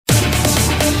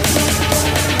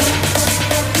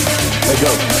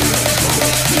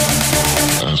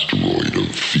Asteroid of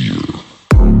fear.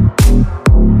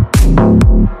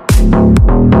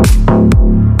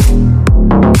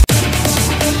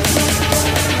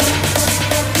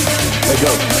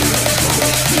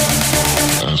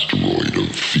 Asteroid of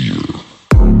fear.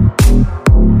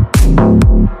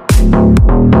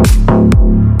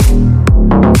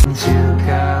 To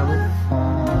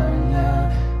California,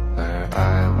 where I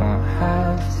won't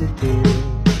have to deal.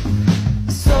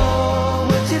 So,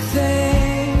 what you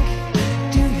think?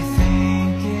 Do you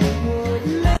think it would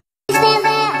make?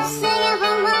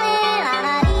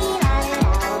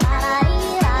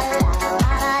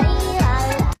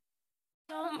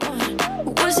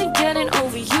 Wasn't getting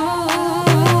over you.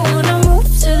 When I move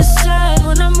to the side,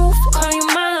 when I move, call you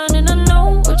mine, and I know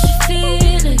what you're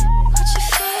feeling.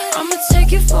 I'ma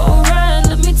take it for a ride,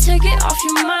 let me take it off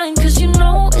your mind, cause you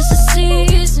know it's the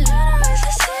season.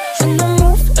 And I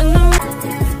move, and I move.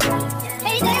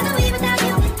 Hey, there's no way without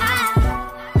you.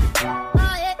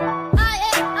 Oh yeah, oh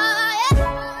yeah, oh yeah.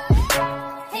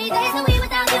 Hey, there's no way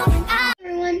without you.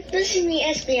 Everyone, this is me,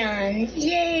 Espeon.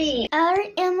 Yay! Our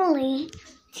Emily.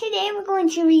 Today we're going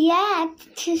to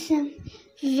react to some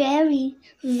very,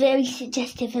 very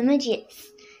suggestive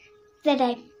images that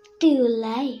I do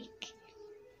like.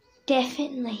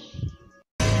 Definitely.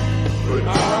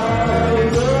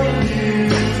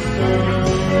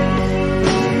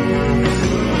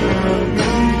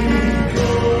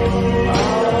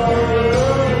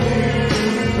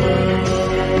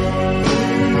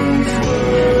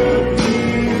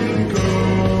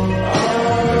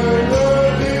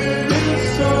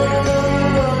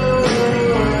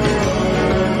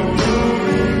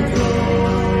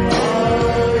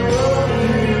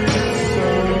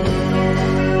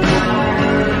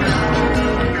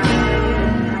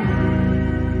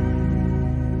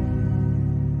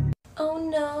 Oh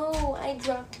no, I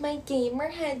dropped my gamer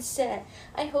headset.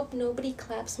 I hope nobody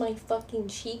claps my fucking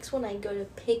cheeks when I go to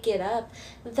pick it up.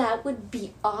 That would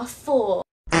be awful.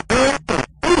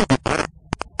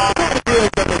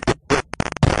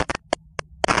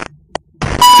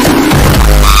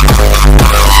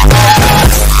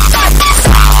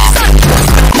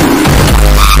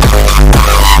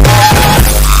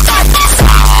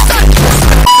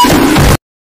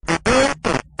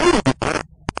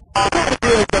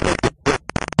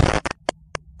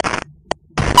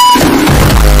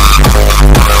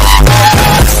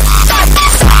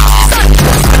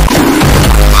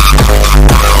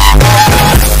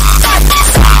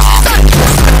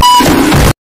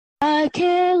 I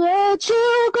can't let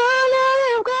you go now,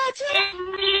 I've got you.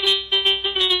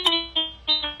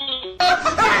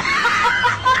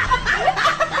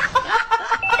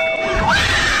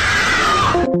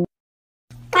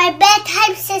 My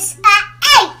bedtime says at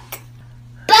 8,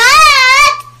 but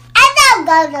I don't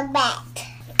go to bed,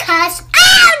 cause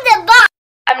I'm the boss.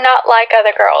 I'm not like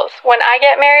other girls. When I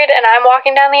get married and I'm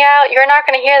walking down the aisle, you're not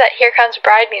gonna hear that "Here Comes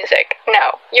Bride" music.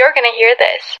 No, you're gonna hear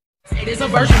this. It is a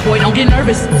version, boy, don't get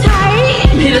nervous. Sorry.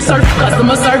 Hit a surf,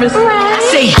 customer service.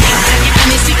 Say,